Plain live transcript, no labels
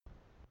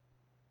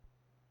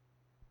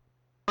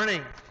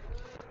Morning.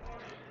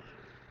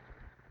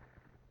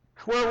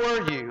 Where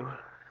were you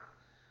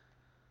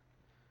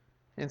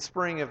in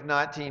spring of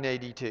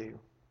 1982?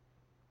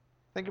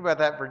 Think about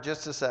that for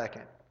just a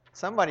second.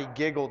 Somebody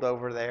giggled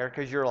over there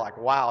because you're like,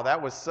 wow,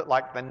 that was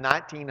like the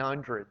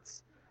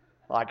 1900s.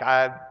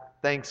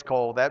 Thanks,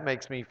 Cole. That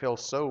makes me feel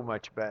so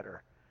much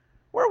better.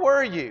 Where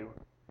were you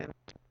in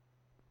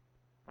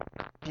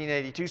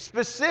 1982?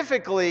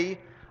 Specifically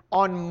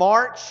on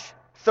March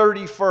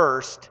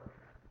 31st,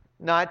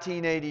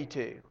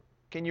 1982.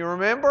 Can you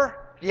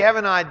remember? Do you have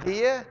an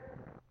idea?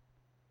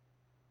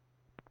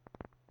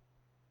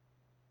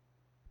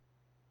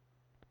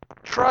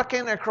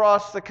 Trucking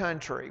across the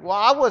country. Well,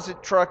 I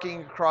wasn't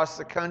trucking across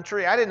the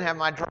country. I didn't have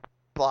my driver's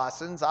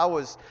license. I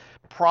was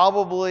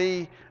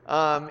probably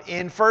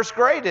in first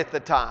grade at the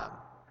time.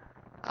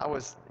 I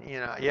was,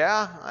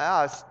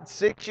 I was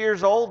 6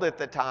 years old at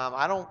the time.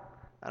 I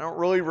don't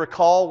really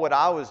recall what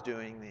I was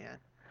doing then.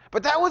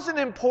 But that was an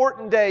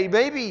important day.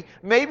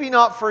 Maybe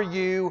not for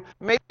you,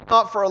 maybe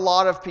not for a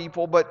lot of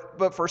people,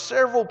 but for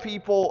several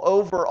people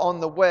over on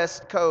the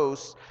West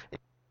Coast,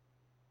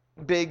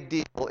 big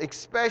deal,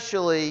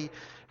 especially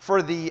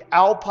for the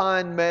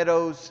Alpine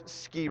Meadows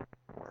ski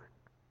resort.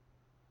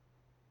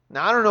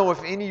 Now, I don't know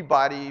if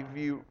anybody of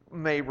you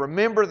may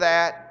remember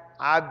that.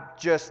 I've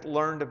just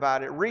learned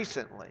about it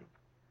recently.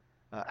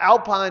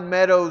 Alpine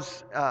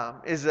Meadows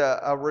is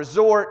a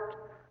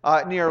resort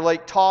near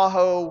Lake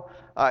Tahoe.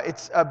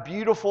 It's a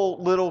beautiful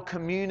little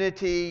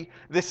community.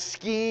 The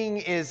skiing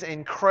is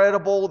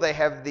incredible. They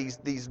have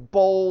these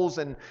bowls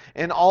and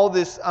all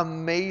this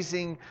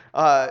amazing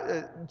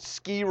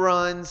ski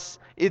runs.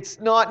 It's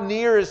not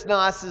near as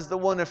nice as the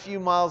one a few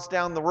miles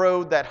down the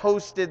road that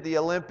hosted the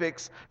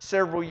Olympics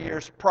several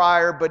years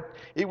prior, but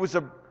it was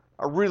a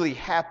really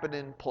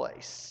happening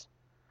place.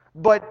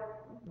 But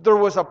there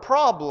was a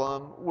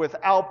problem with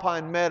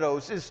Alpine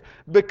Meadows is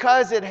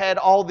because it had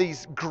all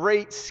these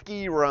great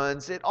ski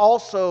runs, it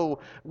also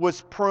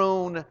was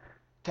prone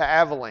to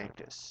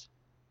avalanches.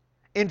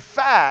 In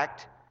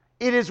fact,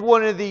 it is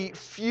one of the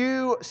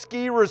few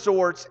ski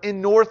resorts in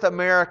North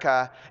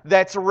America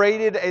that's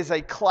rated as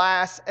a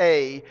Class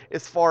A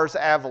as far as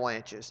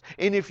avalanches.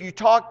 And if you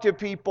talk to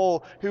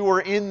people who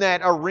are in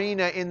that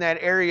arena, in that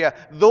area,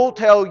 they'll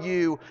tell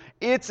you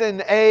it's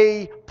an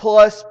A++++,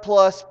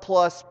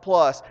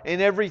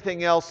 and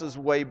everything else is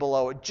way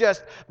below it.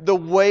 Just the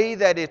way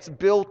that it's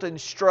built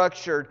and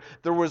structured,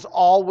 there was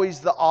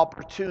always the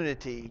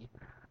opportunity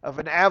of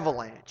an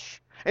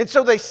avalanche. And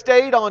so they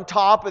stayed on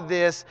top of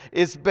this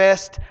as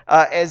best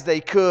as they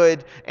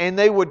could, and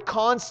they would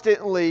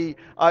constantly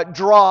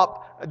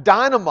drop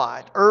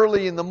dynamite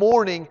early in the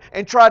morning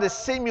and try to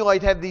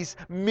have these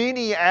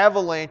mini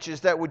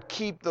avalanches that would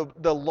keep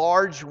the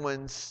large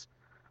ones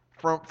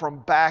from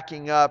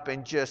backing up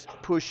and just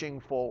pushing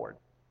forward.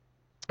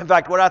 In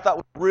fact, what I thought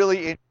was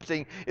really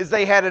interesting is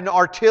they had an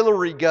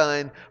artillery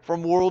gun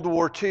from World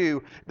War II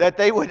that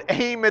they would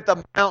aim at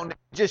the mountain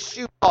and just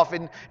shoot off.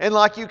 And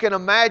like you can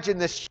imagine,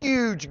 this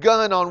huge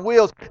gun on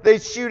wheels,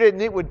 they'd shoot it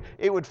and it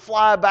would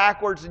fly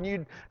backwards and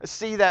you'd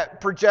see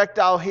that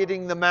projectile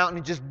hitting the mountain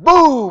and just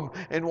boom!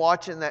 And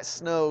watching that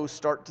snow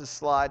start to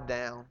slide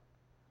down.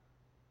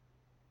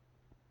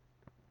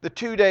 The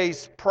 2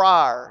 days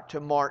prior to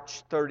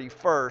March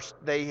 31st,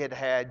 they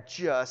had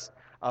just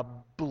a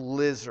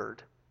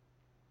blizzard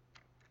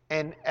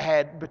and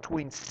had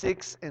between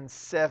 6 and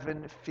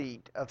 7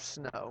 feet of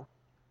snow.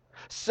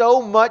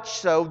 So much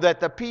so that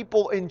the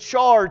people in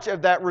charge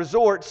of that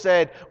resort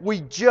said,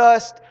 we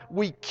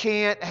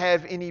can't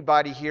have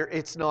anybody here.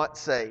 It's not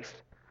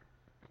safe.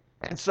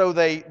 And so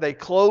they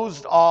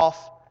closed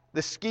off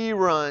the ski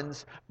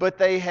runs, but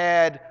they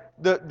had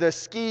the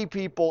ski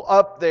people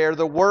up there,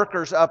 the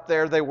workers up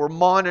there, they were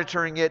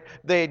monitoring it.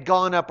 They had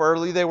gone up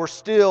early. They were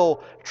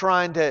still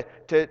trying to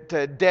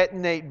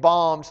detonate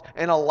bombs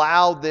and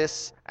allow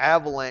this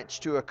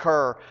avalanche to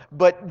occur.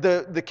 But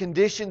the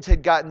conditions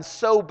had gotten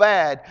so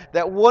bad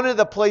that one of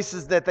the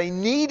places that they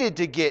needed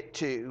to get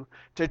to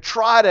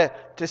try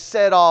to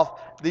set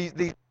off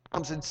these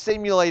bombs and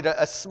simulate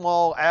a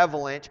small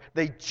avalanche,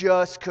 they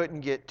just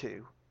couldn't get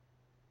to.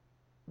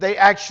 They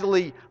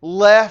actually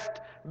left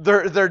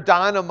their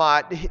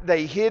dynamite,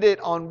 they hit it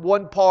on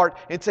one part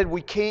and said,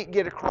 we can't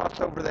get across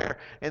over there,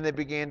 and they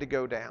began to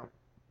go down.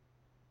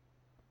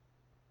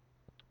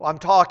 Well, I'm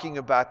talking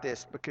about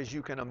this because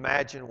you can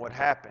imagine what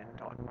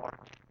happened on March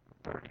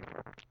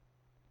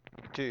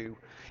 31st.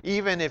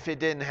 Even if it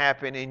didn't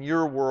happen in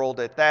your world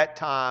at that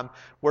time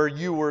where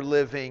you were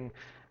living,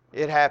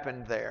 it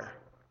happened there.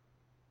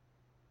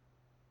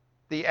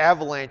 The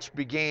avalanche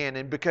began,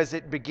 and because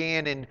it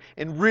began in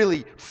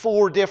really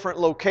 4 different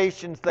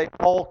locations, they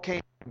all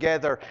came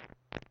together.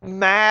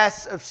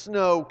 Mass of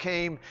snow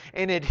came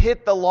and it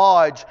hit the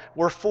lodge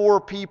where 4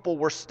 people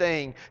were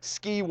staying,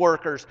 ski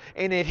workers,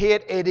 and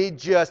it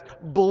just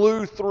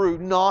blew through,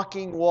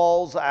 knocking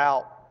walls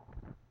out.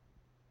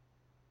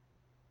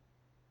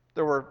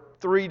 There were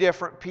 3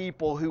 different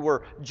people who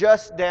were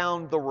just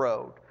down the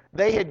road.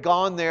 They had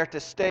gone there to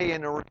stay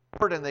in a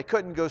resort and they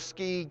couldn't go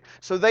skiing.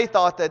 So they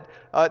thought that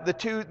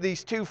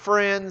these two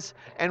friends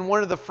and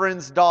one of the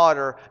friends'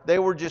 daughter, they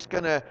were just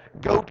going to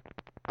go to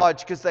the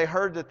lodge because they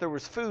heard that there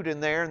was food in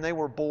there and they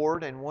were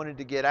bored and wanted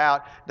to get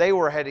out. They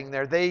were heading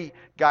there. They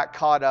got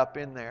caught up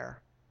in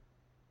there.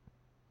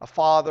 A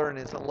father and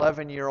his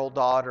 11-year-old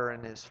daughter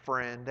and his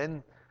friend.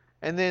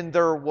 And then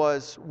there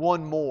was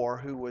one more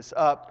who was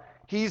up.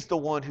 He's the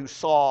one who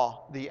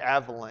saw the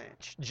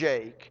avalanche,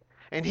 Jake.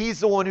 And he's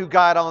the one who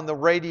got on the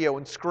radio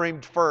and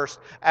screamed first,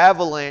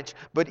 avalanche.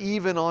 But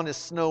even on his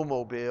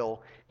snowmobile,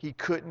 he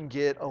couldn't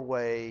get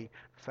away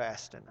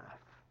fast enough.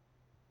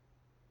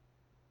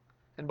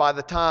 And by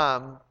the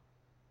time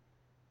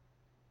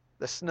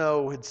the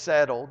snow had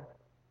settled,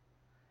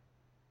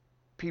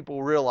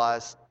 people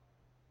realized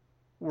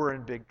we're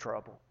in big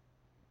trouble.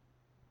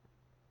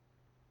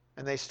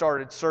 And they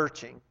started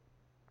searching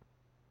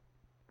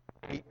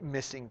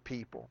missing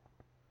people.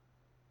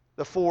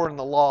 The four in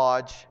the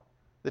lodge,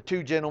 the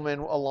two gentlemen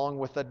along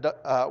with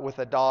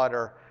a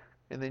daughter,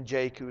 and then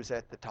Jake, who was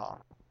at the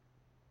top.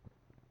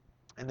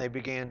 And they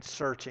began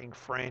searching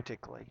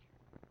frantically.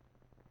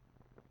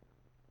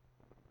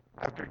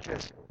 After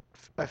just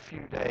a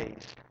few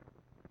days,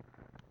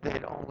 they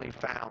had only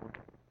found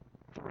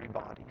 3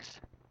 bodies.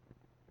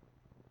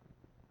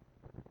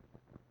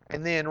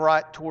 And then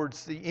right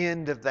towards the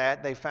end of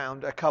that, they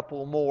found a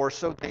couple more.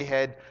 So they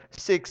had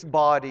 6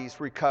 bodies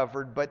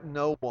recovered, but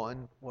no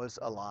one was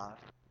alive.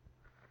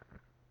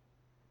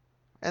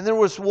 And there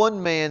was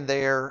one man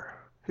there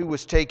who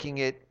was taking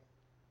it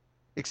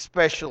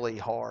especially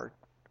hard.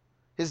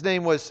 His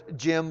name was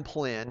Jim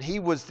Plynn. He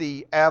was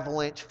the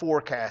avalanche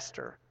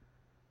forecaster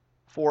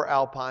for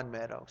Alpine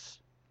Meadows.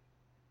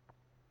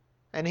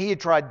 And he had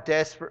tried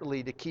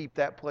desperately to keep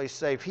that place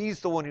safe. He's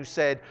the one who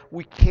said,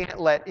 we can't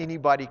let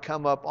anybody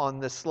come up on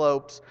the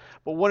slopes.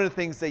 But one of the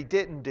things they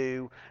didn't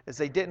do is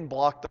they didn't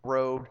block the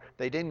road.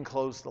 They didn't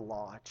close the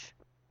lodge.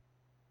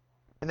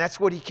 And that's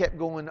what he kept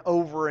going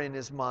over in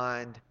his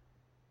mind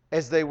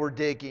as they were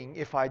digging.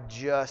 If I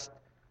just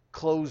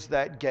closed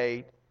that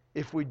gate,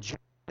 if we just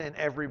sent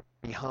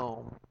everybody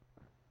home,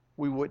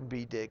 we wouldn't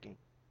be digging.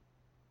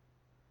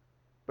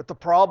 But the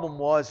problem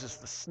was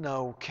the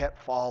snow kept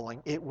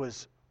falling. It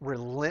was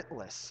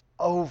relentless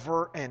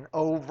over and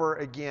over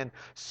again.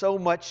 So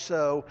much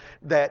so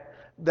that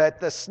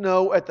the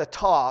snow at the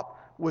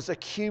top was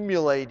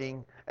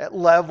accumulating at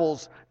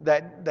levels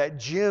that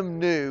Jim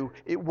knew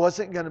it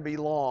wasn't going to be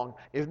long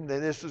if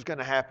this was going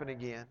to happen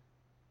again.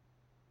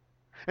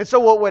 And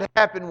so what would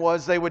happen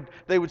was they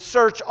would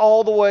search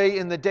all the way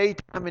in the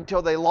daytime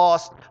until they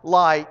lost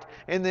light.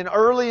 And then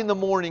early in the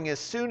morning, as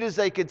soon as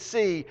they could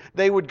see,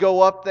 they would go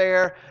up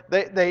there.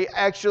 They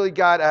actually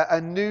got a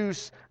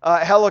news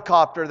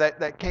helicopter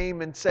that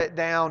came and sat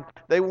down.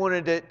 They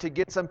wanted to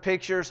get some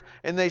pictures.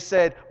 And they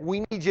said,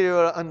 we need you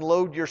to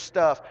unload your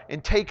stuff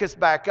and take us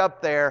back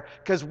up there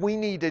because we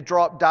need to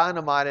drop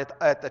dynamite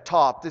at the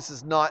top. This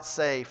is not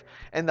safe.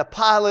 And the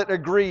pilot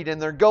agreed,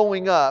 and they're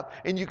going up.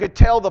 And you could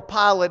tell the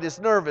pilot is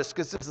nervous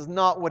because this is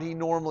not what he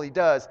normally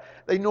does.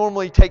 They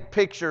normally take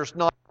pictures,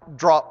 not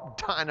drop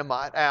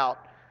dynamite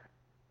out.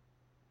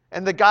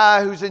 And the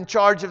guy who's in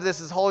charge of this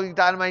is holding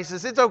dynamite. He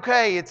says, it's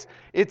okay,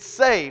 it's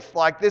safe.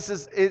 Like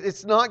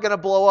it's not going to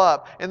blow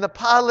up. And the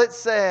pilot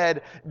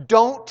said,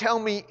 don't tell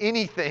me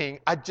anything.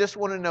 I just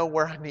want to know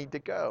where I need to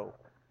go.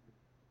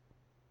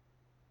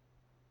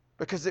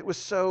 Because it was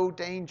so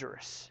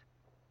dangerous.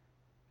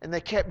 And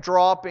they kept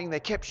dropping, they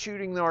kept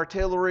shooting the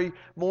artillery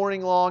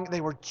morning long. They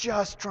were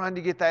just trying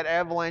to get that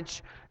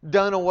avalanche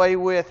done away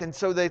with, and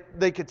so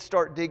they could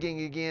start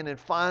digging again, and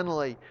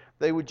finally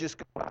they would just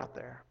go out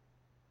there.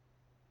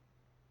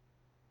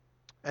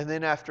 And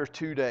then after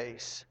 2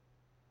 days,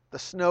 the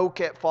snow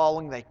kept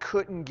falling. They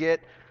couldn't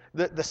get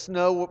the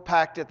snow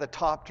packed at the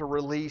top to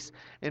release,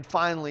 and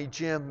finally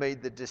Jim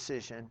made the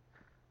decision.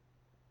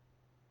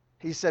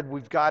 He said,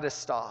 we've got to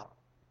stop.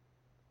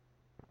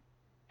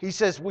 He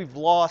says, we've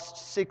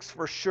lost 6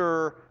 for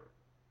sure.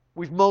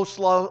 We've most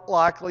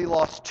likely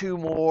lost 2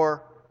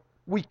 more.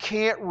 We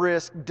can't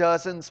risk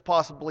dozens,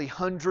 possibly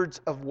hundreds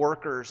of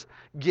workers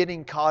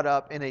getting caught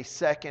up in a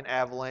second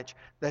avalanche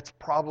that's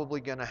probably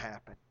going to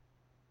happen.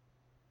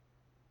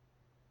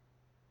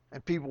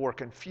 And people were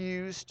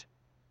confused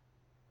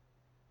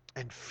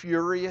and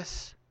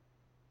furious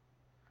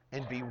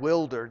and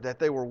bewildered that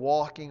they were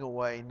walking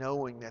away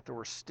knowing that there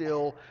were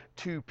still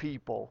 2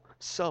 people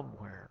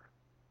somewhere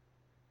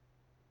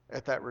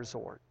at that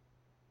resort.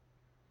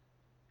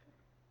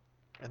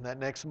 And that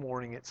next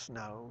morning it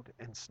snowed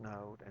and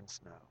snowed and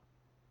snowed.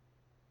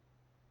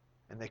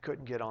 And they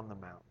couldn't get on the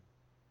mountain.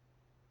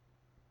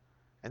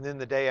 And then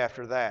the day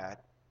after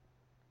that,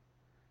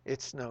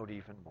 it snowed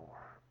even more.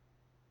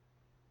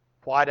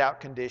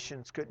 Whiteout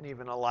conditions couldn't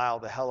even allow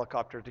the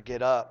helicopter to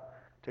get up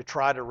to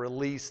try to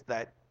release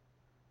that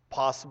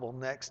possible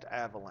next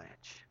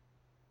avalanche.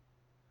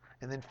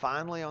 And then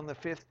finally on the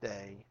 5th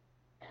day,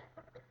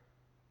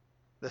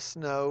 the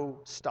snow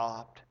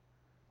stopped,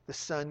 the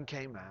sun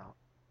came out,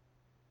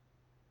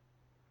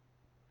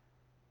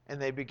 and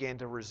they began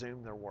to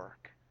resume their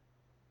work.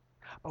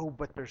 Oh,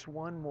 but there's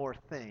one more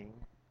thing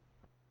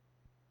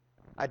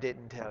I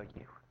didn't tell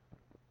you.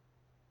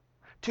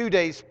 2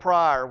 days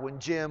prior, when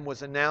Jim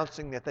was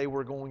announcing that they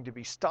were going to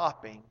be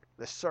stopping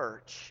the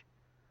search,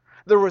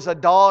 there was a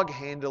dog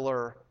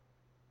handler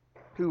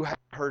who had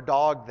her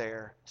dog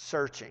there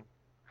searching.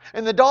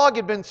 And the dog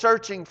had been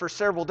searching for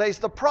several days.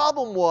 The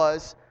problem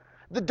was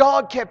the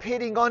dog kept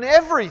hitting on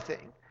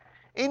everything.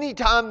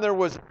 Anytime there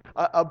was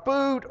a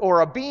boot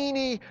or a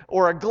beanie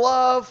or a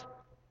glove,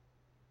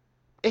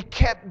 it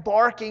kept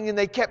barking and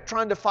they kept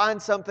trying to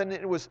find something.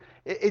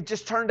 It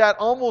just turned out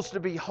almost to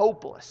be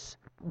hopeless.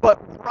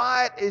 But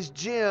right as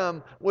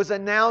Jim was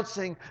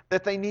announcing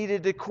that they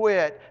needed to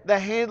quit, the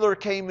handler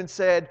came and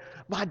said,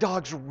 "My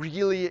dog's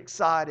really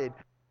excited.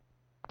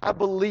 I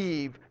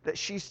believe that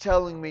she's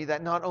telling me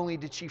that not only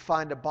did she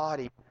find a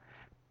body,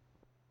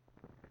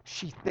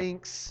 she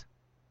thinks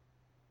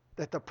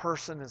that the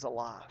person is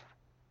alive."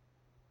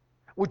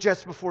 Well,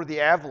 just before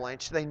the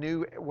avalanche, they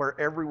knew where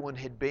everyone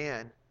had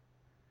been.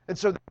 And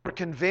so they were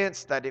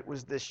convinced that it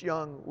was this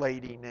young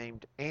lady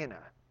named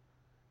Anna,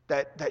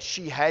 that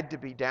she had to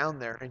be down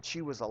there, and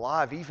she was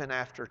alive even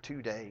after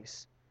 2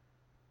 days.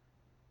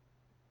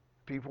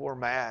 People were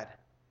mad.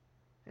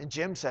 And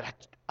Jim said,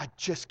 I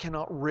just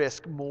cannot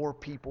risk more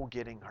people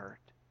getting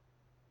hurt.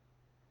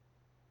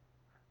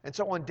 And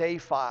so on day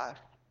 5,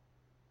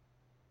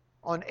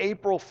 on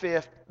April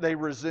 5th, they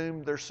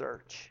resumed their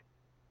search.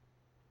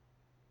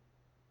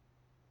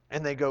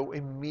 And they go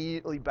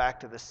immediately back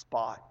to the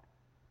spot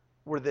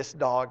where this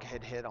dog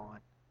had hit on.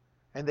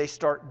 And they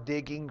start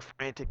digging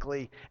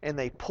frantically, and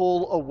they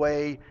pull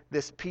away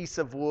this piece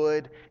of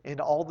wood, and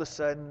all of a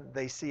sudden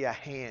they see a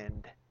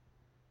hand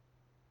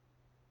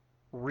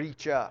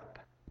reach up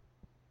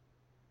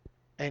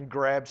and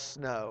grab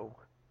snow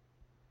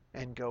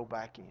and go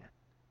back in.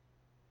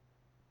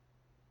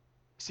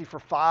 See, for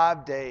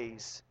 5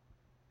 days,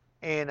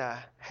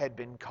 Anna had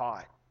been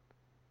caught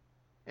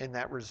in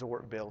that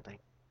resort building.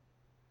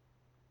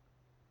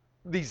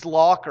 These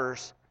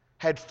lockers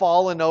had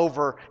fallen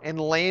over and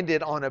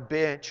landed on a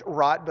bench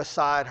right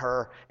beside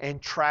her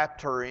and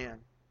trapped her in.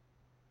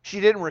 She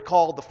didn't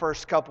recall the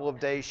first couple of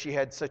days she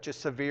had such a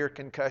severe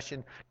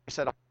concussion. She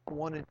said, "All I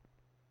wanted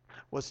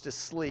was to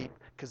sleep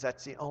because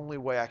that's the only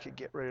way I could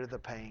get rid of the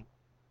pain."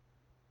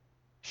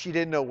 She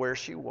didn't know where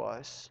she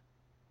was.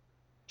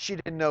 She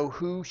didn't know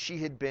who she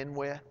had been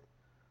with.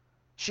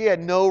 She had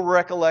no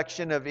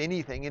recollection of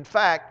anything. In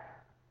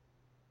fact,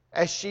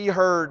 as she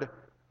heard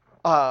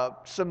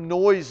some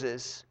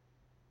noises,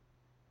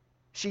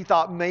 she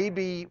thought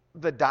maybe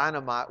the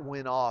dynamite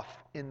went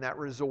off in that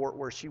resort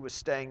where she was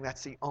staying.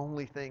 That's the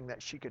only thing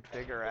that she could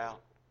figure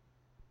out.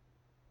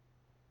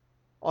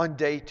 On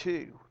day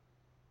 2,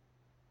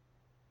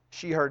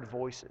 she heard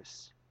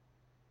voices.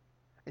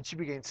 And she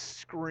began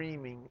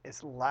screaming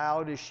as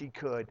loud as she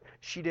could.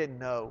 She didn't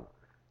know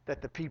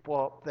that the people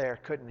up there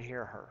couldn't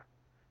hear her.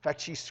 In fact,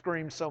 she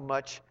screamed so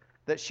much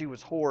that she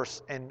was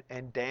hoarse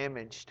and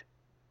damaged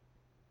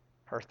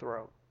her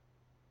throat.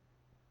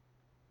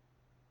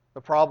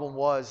 The problem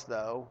was,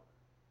 though,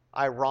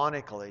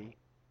 ironically,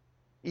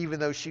 even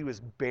though she was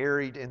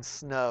buried in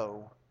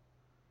snow,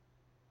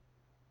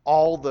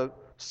 all the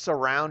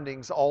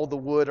surroundings, all the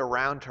wood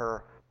around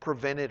her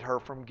prevented her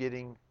from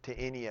getting to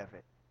any of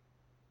it.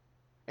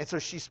 And so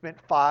she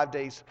spent 5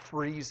 days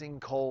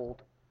freezing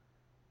cold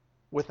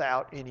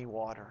without any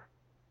water.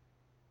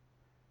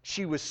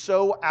 She was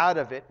so out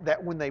of it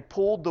that when they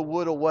pulled the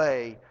wood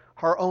away,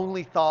 her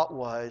only thought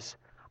was,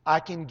 I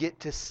can get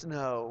to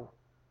snow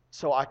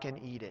so I can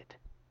eat it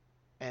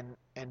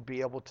and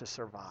be able to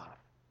survive.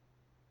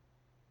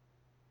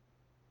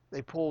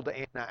 They pulled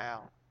Anna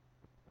out.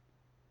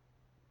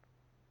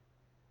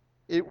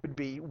 It would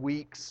be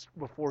weeks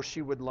before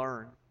she would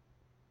learn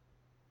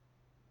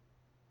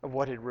of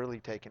what had really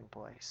taken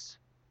place.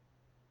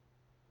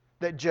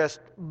 That just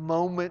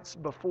moments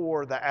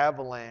before the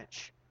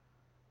avalanche,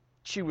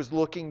 she was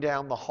looking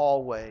down the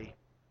hallway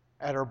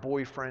at her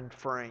boyfriend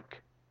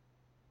Frank,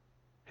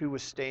 who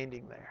was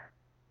standing there.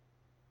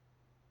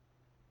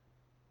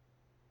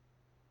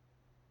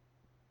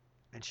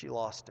 And she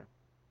lost him.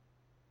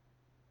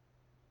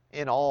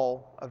 In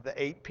all of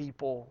the 8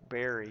 people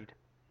buried,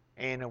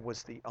 Anna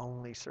was the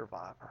only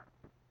survivor.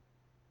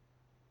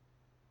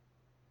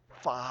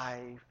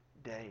 5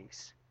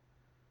 days.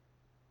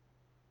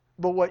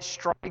 But what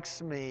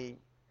strikes me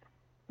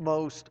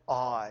most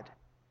odd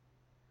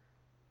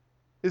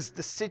is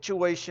the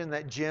situation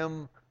that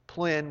Jim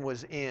Plynn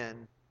was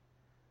in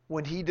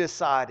when he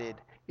decided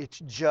it's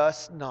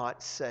just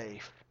not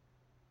safe.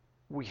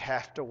 We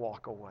have to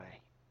walk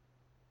away.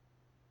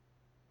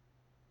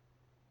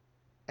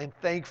 And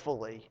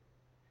thankfully,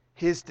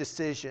 his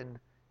decision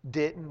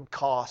didn't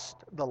cost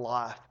the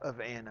life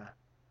of Anna.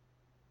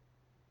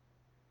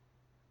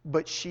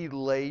 But she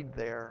laid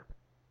there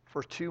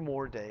for 2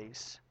 more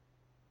days.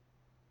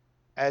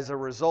 As a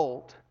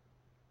result,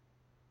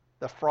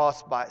 the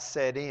frostbite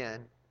set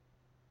in,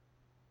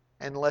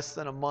 and less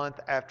than a month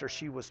after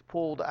she was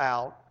pulled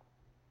out,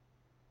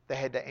 they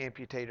had to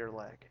amputate her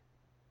leg.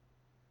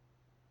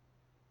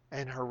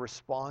 And her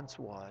response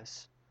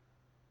was,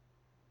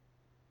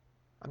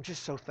 I'm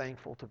just so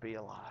thankful to be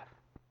alive.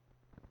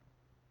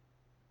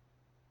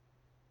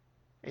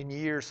 In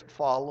years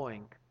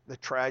following the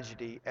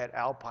tragedy at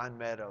Alpine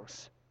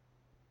Meadows,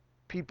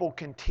 people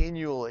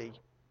continually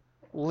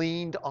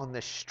leaned on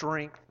the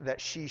strength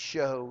that she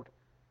showed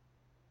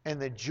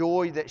and the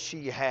joy that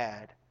she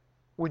had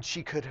when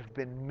she could have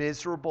been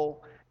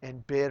miserable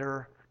and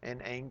bitter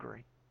and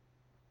angry.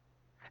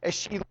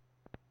 As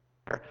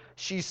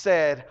she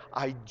said,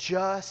 I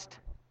just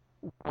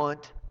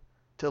want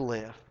to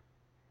live.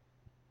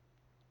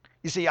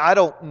 You see, I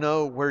don't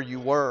know where you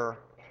were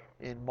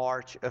in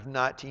March of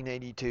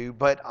 1982,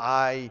 but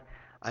I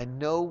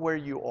know where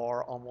you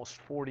are almost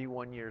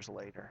 41 years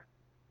later.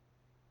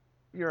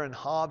 You're in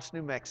Hobbs,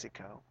 New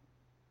Mexico.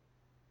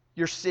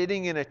 You're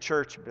sitting in a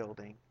church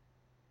building,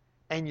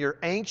 and you're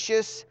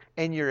anxious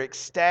and you're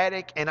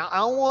ecstatic, and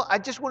I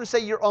just want to say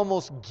you're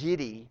almost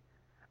giddy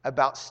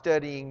about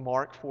studying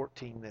Mark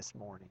 14 this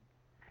morning.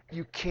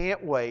 You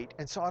can't wait,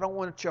 and so I don't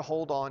want you to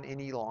hold on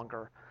any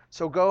longer.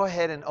 So go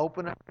ahead and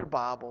open up your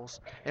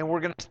Bibles, and we're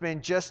going to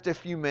spend just a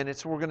few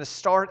minutes. We're going to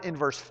start in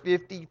verse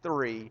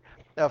 53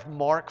 of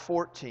Mark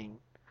 14,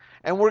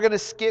 and we're going to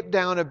skip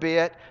down a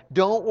bit.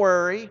 Don't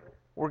worry.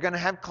 We're going to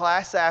have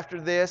class after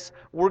this.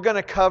 We're going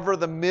to cover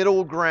the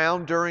middle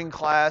ground during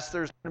class.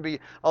 There's going to be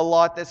a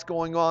lot that's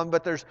going on,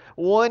 but there's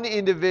one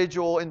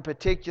individual in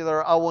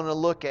particular I want to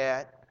look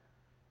at.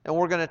 And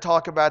we're going to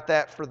talk about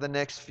that for the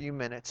next few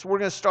minutes. We're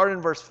going to start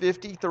in verse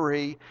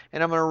 53,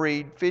 and I'm going to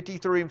read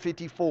 53 and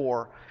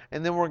 54,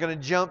 and then we're going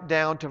to jump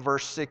down to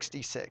verse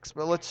 66.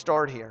 But let's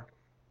start here.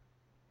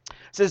 It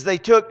says, they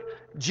took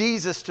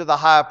Jesus to the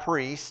high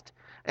priest,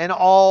 and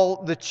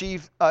all the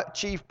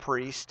chief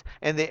priests,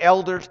 and the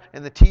elders,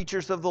 and the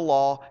teachers of the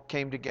law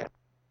came together.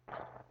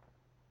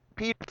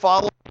 Peter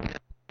followed him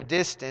at a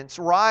distance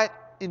right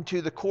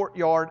into the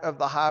courtyard of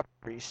the high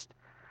priest.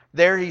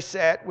 There he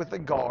sat with the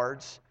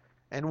guards,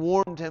 and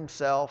warmed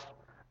himself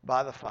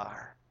by the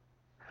fire.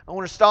 I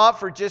want to stop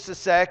for just a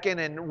second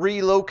and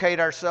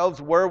relocate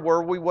ourselves. Where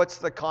were we? What's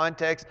the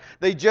context?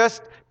 They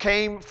just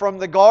came from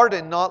the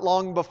garden not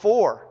long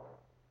before.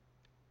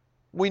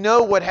 We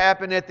know what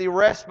happened at the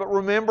arrest, but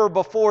remember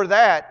before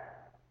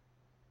that,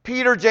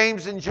 Peter,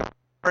 James, and John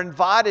are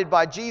invited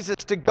by Jesus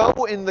to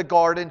go in the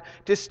garden,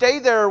 to stay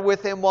there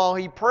with him while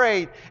he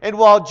prayed. And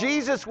while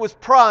Jesus was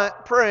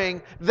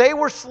praying, they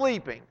were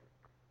sleeping.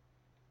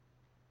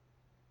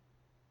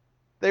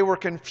 They were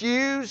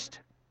confused,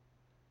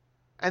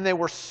 and they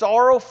were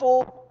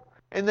sorrowful,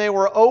 and they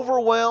were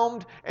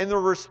overwhelmed, and the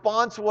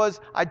response was,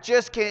 I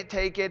just can't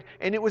take it,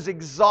 and it was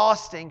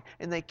exhausting,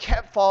 and they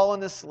kept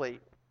falling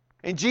asleep.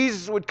 And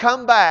Jesus would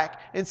come back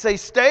and say,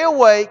 stay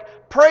awake,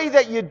 pray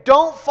that you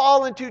don't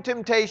fall into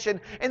temptation,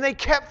 and they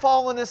kept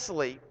falling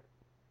asleep.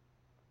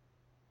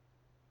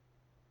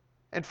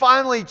 And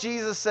finally,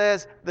 Jesus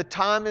says, the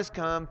time has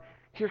come.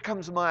 Here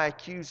comes my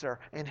accuser.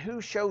 And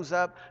who shows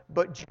up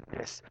but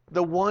Judas,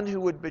 the one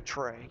who would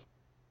betray?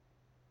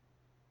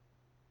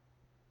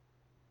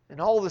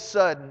 And all of a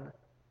sudden,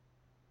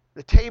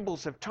 the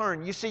tables have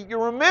turned. You see, you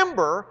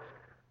remember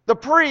the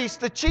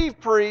priest, the chief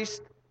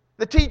priest,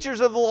 the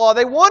teachers of the law,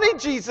 they wanted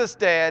Jesus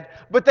dead,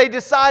 but they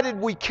decided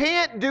we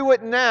can't do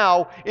it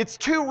now. It's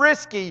too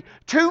risky.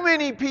 Too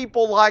many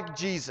people like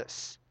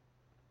Jesus.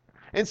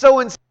 And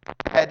so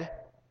instead,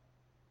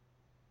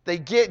 they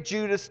get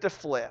Judas to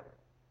flip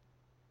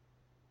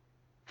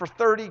for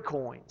 30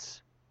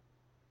 coins.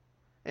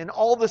 And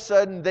all of a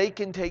sudden, they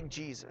can take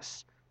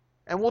Jesus.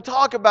 And we'll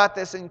talk about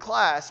this in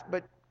class,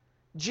 but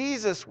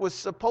Jesus was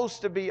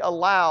supposed to be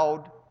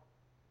allowed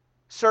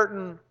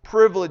certain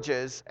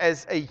privileges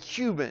as a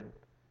human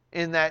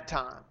in that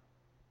time.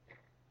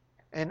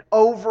 And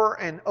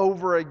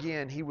over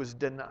again, he was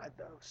denied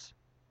those.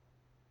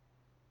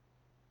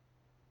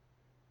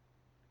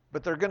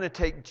 But they're going to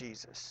take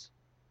Jesus.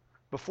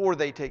 Before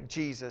they take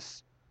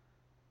Jesus,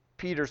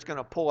 Peter's going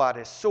to pull out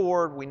his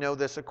sword. We know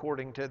this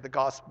according to the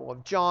Gospel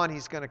of John.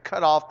 He's going to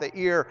cut off the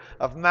ear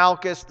of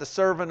Malchus, the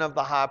servant of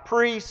the high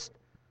priest.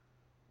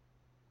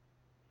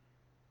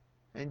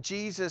 And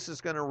Jesus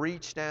is going to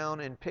reach down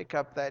and pick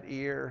up that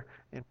ear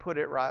and put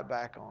it right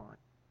back on.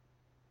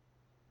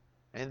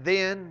 And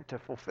then, to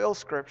fulfill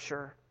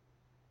Scripture,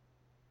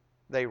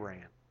 they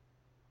ran.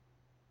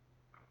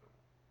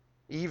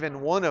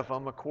 Even one of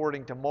them,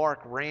 according to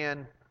Mark,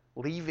 ran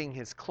leaving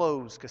his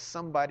clothes because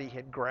somebody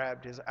had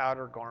grabbed his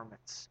outer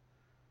garments.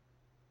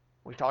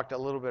 We talked a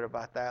little bit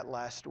about that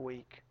last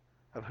week,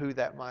 of who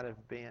that might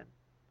have been.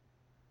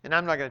 And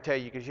I'm not going to tell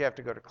you because you have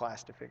to go to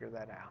class to figure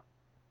that out.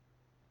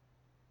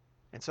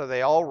 And so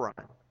they all run.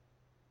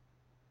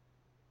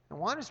 And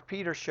why does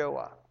Peter show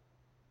up?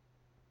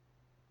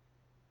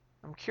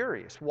 I'm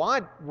curious.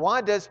 Why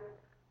does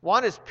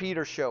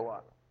Peter show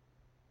up?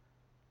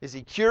 Is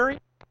he curious?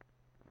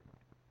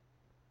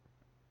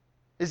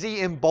 Is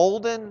he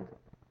emboldened?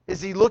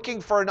 Is he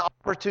looking for an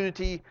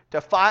opportunity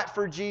to fight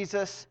for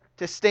Jesus,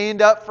 to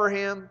stand up for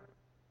him?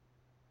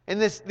 In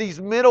these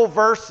middle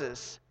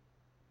verses,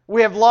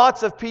 We have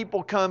lots of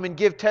people come and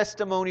give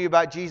testimony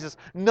about Jesus,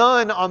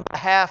 none on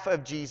behalf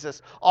of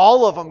Jesus.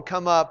 All of them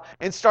come up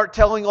and start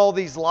telling all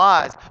these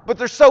lies, but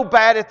they're so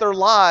bad at their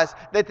lies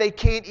that they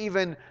can't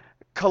even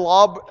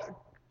corroborate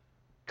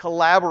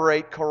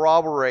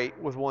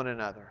with one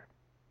another.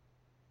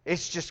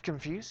 It's just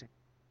confusing.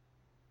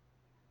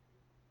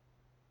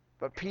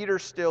 But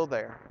Peter's still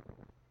there.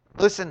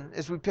 Listen,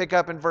 as we pick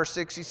up in verse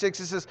 66,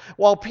 it says,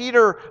 while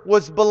Peter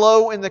was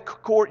below in the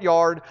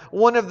courtyard,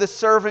 one of the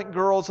servant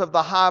girls of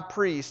the high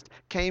priest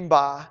came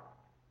by.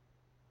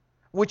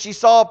 When she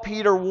saw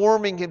Peter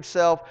warming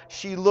himself,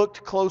 she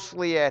looked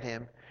closely at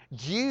him.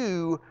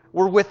 You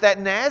were with that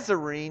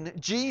Nazarene,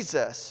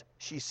 Jesus,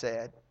 she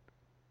said.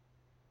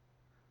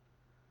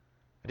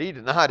 But he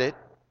denied it.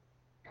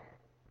 I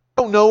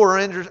don't know or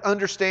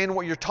understand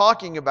what you're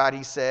talking about,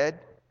 he said.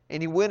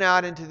 And he went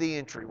out into the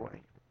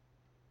entryway.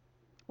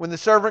 When the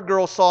servant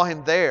girl saw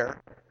him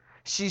there,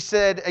 she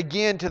said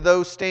again to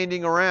those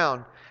standing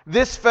around,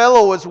 this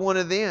fellow is one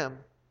of them.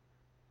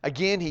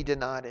 Again he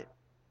denied it.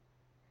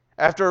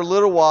 After a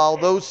little while,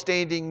 those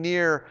standing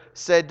near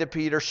said to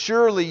Peter,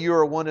 surely you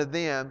are one of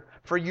them,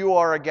 for you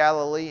are a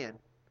Galilean.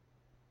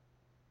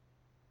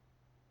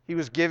 He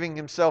was giving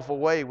himself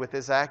away with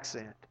his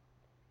accent.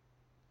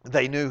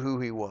 They knew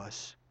who he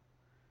was.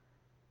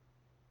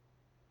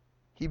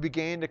 He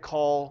began to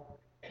call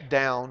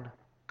down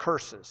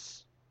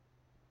curses.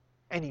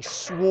 And he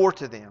swore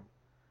to them,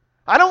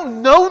 I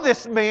don't know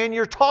this man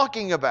you're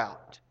talking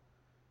about.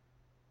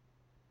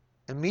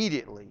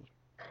 Immediately,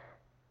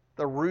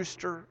 the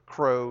rooster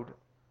crowed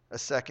a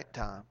second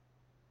time.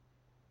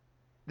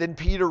 Then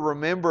Peter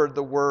remembered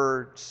the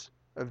words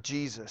of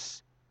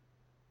Jesus,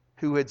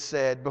 who had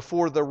said,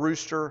 before the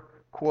rooster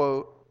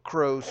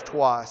crows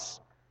twice,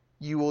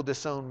 you will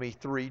disown me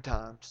 3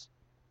 times.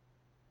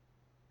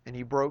 And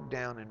he broke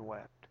down and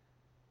wept.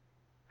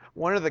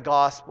 One of the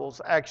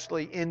Gospels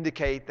actually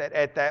indicate that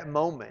at that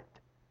moment,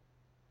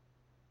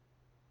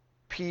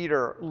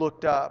 Peter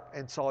looked up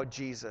and saw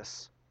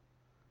Jesus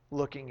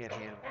looking at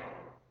him.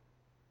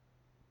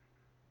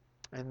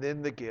 And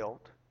then the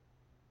guilt.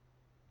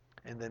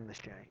 And then the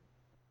shame.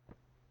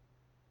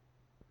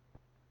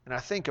 And I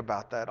think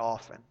about that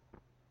often.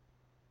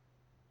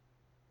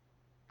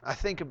 I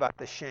think about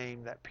the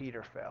shame that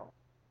Peter felt.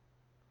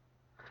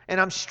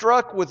 And I'm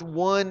struck with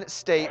one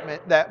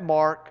statement that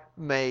Mark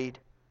made.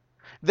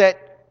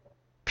 That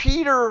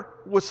Peter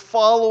was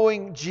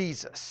following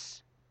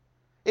Jesus.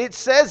 It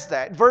says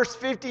that. Verse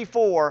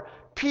 54,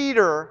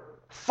 Peter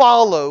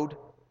followed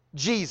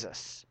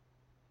Jesus.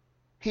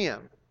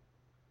 Him.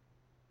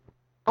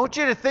 I want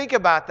you to think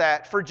about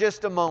that for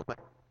just a moment.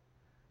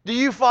 Do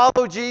you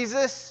follow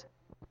Jesus?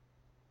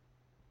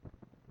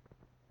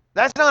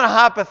 That's not a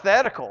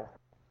hypothetical.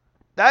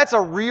 That's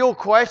a real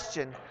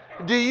question.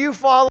 Do you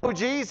follow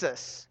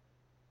Jesus?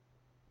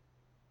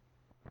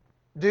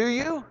 Do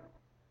you?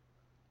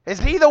 Is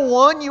He the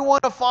one you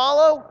want to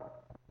follow?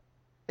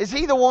 Is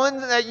He the one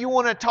that you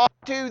want to talk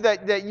to,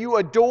 that you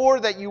adore,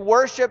 that you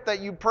worship, that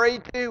you pray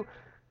to?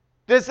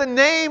 Does the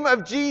name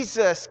of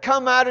Jesus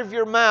come out of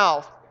your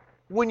mouth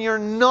when you're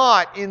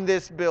not in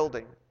this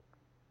building?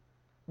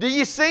 Do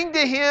you sing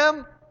to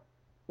Him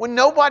when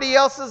nobody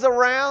else is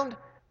around?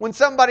 When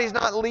somebody's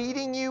not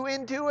leading you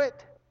into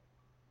it?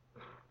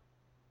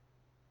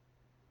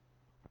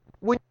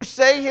 When you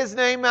say His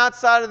name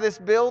outside of this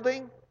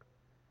building,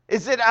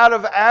 is it out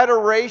of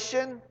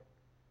adoration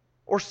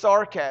or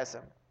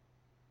sarcasm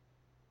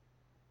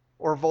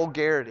or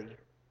vulgarity?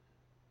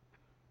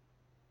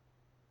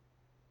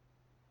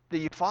 Do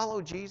you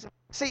follow Jesus?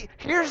 See,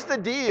 here's the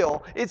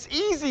deal. It's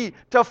easy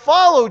to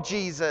follow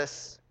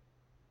Jesus.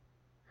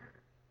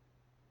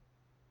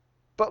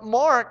 But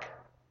Mark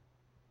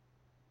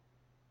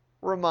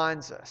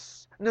reminds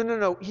us.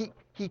 No.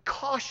 He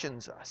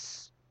cautions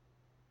us.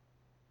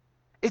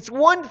 It's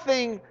one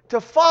thing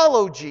to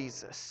follow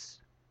Jesus.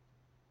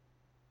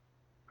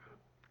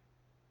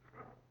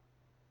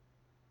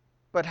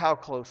 But how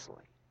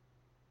closely?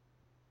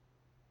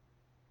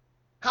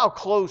 How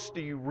close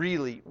do you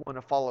really want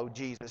to follow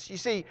Jesus? You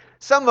see,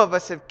 some of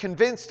us have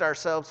convinced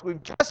ourselves,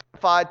 we've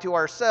justified to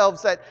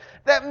ourselves that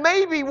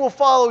maybe we'll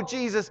follow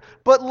Jesus,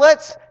 but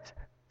let's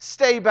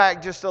stay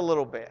back just a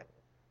little bit.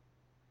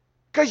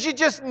 Because you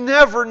just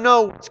never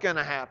know what's going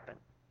to happen.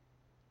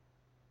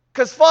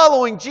 Because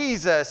following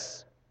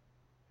Jesus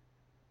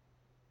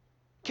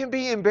can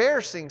be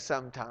embarrassing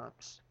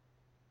sometimes.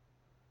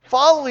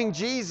 Following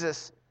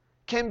Jesus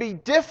can be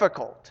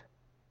difficult.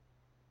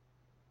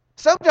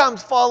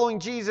 Sometimes following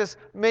Jesus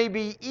may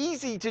be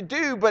easy to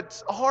do, but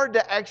it's hard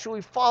to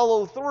actually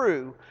follow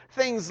through.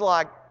 Things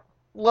like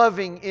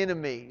loving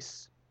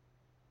enemies,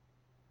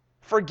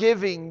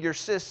 forgiving your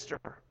sister,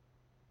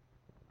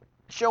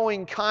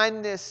 showing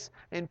kindness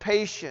and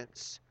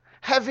patience,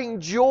 having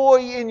joy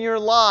in your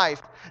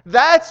life.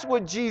 That's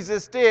what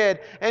Jesus did,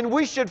 and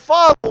we should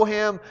follow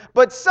Him,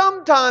 but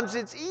sometimes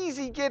it's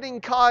easy getting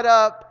caught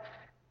up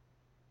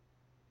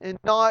in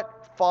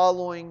not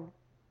following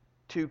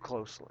too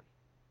closely.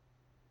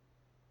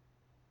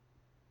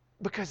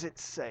 Because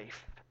it's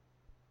safe.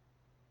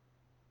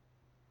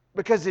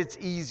 because it's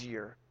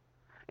easier.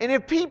 And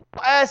if people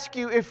ask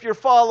you if you're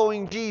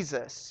following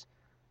Jesus,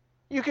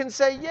 you can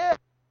say, yeah.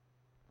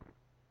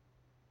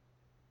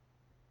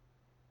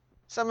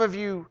 Some of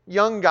you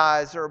young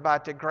guys are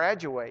about to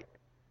graduate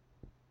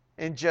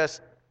in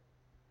just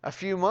a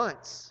few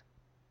months.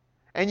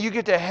 And you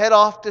get to head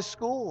off to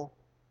school.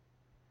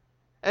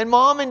 And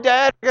mom and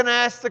dad are going to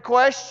ask the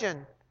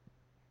question.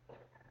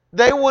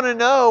 They want to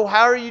know,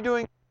 how are you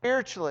doing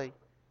spiritually?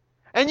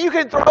 And you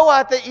can throw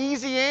out the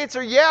easy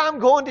answer, yeah, I'm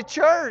going to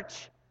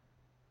church.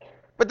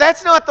 But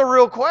that's not the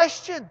real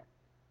question.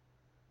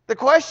 The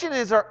question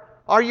is,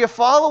 are you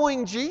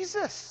following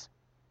Jesus?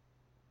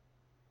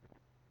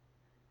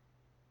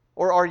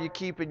 Or are you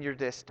keeping your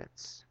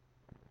distance?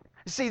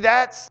 You see,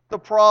 that's the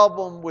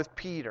problem with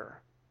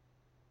Peter.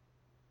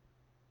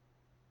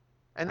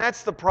 And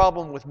that's the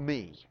problem with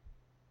me.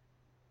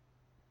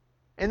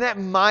 And that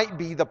might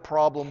be the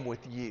problem with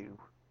you.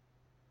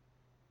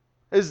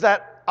 Is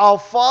that I'll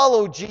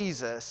follow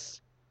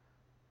Jesus,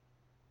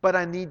 but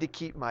I need to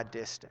keep my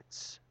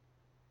distance.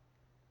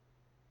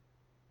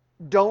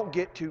 Don't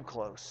get too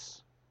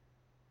close.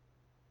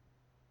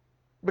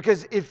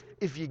 Because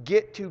if you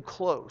get too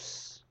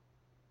close,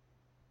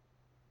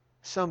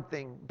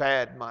 something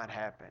bad might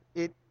happen.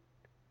 It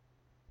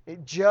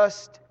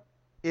just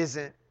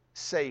isn't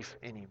safe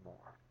anymore.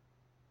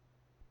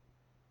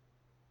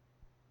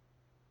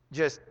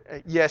 Just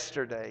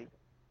yesterday,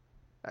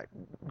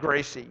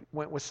 Gracie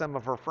went with some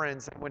of her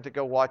friends and went to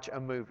go watch a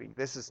movie.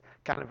 This is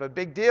kind of a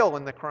big deal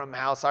in the Crum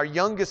house. Our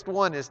youngest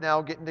one is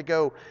now getting to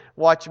go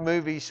watch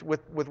movies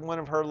with one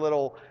of her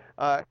little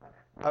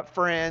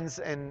friends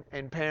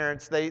and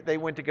parents. They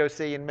went to go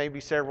see, and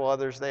maybe several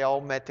others. They all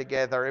met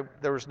together.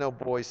 There was no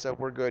boys, so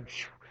we're good,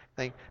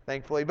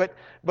 thankfully. But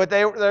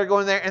they're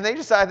going there, and they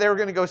decided they were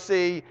going to go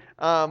see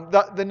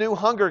the new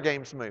Hunger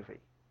Games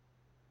movie.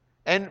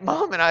 And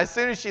Mom and I, as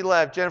soon as she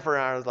left, Jennifer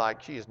and I was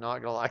like, she is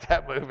not going to like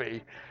that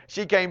movie.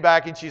 She came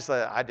back and she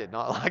said, I did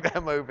not like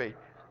that movie.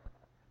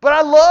 But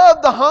I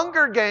love the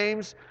Hunger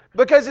Games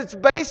because it's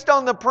based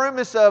on the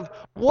premise of,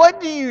 what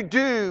do you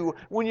do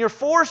when you're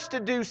forced to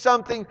do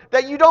something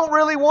that you don't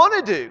really want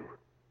to do?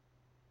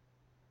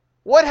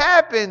 What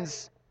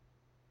happens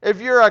if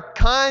you're a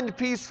kind,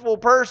 peaceful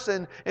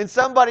person and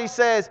somebody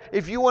says,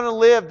 if you want to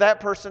live, that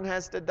person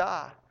has to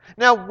die?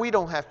 Now, we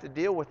don't have to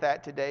deal with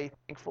that today,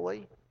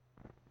 thankfully.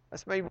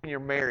 That's maybe when you're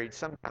married.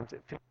 Sometimes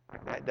it feels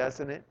like that,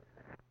 doesn't it?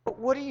 But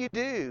what do you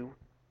do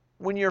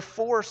when you're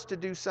forced to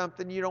do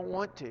something you don't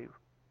want to?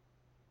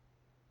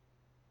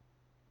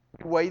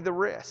 You weigh the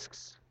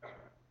risks.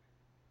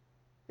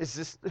 Is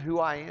this who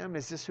I am?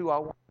 Is this who I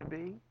want to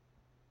be?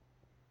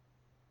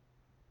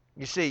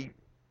 You see,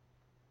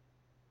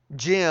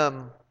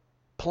 Jim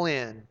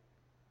Plinn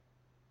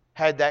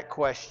had that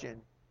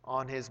question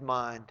on his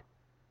mind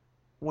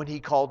when he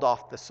called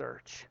off the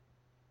search.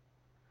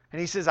 And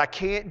he says, I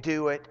can't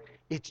do it.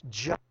 It's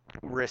just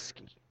too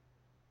risky.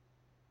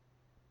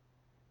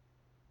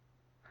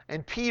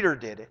 And Peter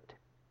did it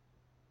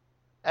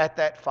at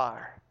that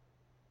fire.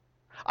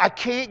 I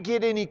can't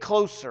get any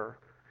closer.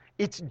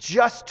 It's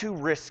just too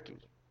risky.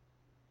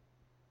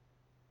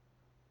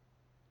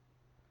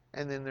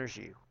 And then there's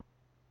you.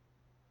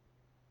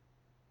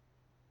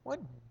 What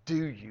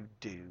do you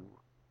do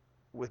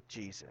with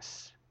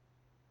Jesus?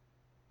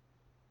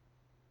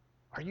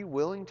 Are you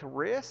willing to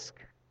risk?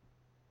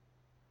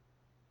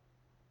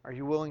 Are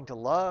you willing to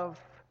love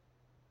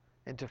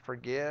and to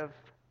forgive?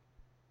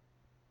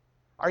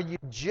 Are you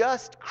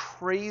just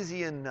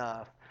crazy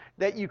enough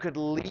that you could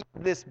leave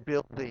this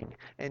building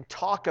and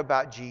talk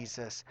about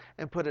Jesus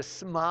and put a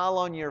smile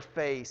on your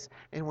face,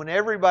 and when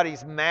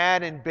everybody's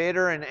mad and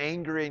bitter and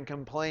angry and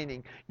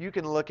complaining, you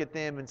can look at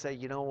them and say,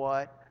 you know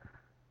what?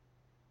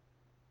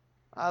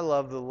 I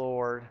love the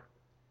Lord,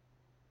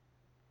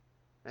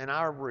 and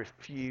I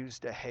refuse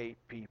to hate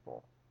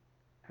people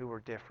who are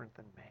different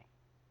than me.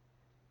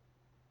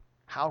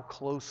 How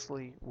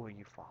closely will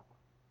you follow?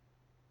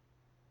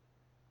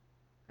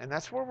 And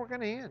that's where we're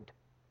going to end.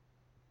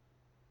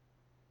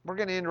 We're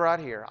going to end right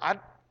here.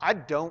 I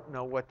don't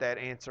know what that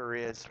answer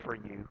is for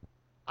you.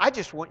 I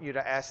just want you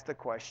to ask the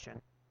question,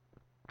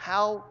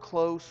 how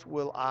close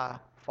will I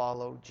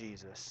follow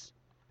Jesus?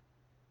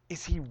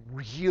 Is he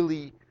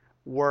really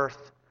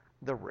worth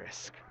the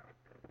risk?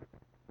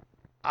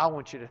 I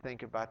want you to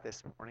think about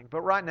this morning.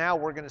 But right now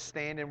we're going to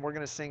stand and we're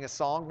going to sing a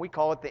song. We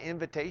call it the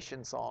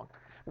invitation song.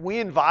 We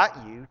invite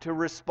you to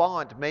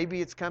respond.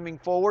 Maybe it's coming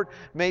forward.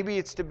 Maybe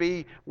it's to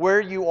be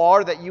where you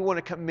are, that you want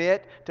to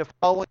commit to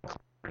following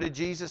to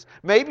Jesus.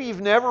 Maybe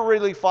you've never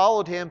really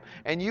followed him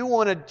and you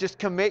want to just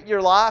commit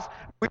your life.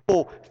 We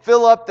will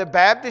fill up the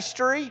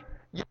baptistry.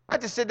 You don't have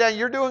to sit down.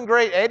 You're doing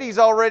great. Eddie's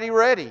already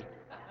ready.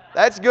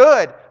 That's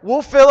good.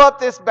 We'll fill up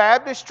this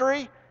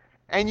baptistry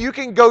and you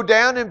can go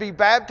down and be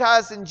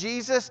baptized in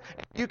Jesus.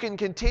 You can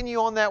continue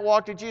on that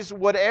walk to Jesus.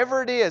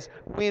 Whatever it is,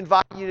 we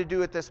invite you to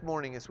do it this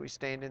morning as we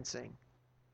stand and sing.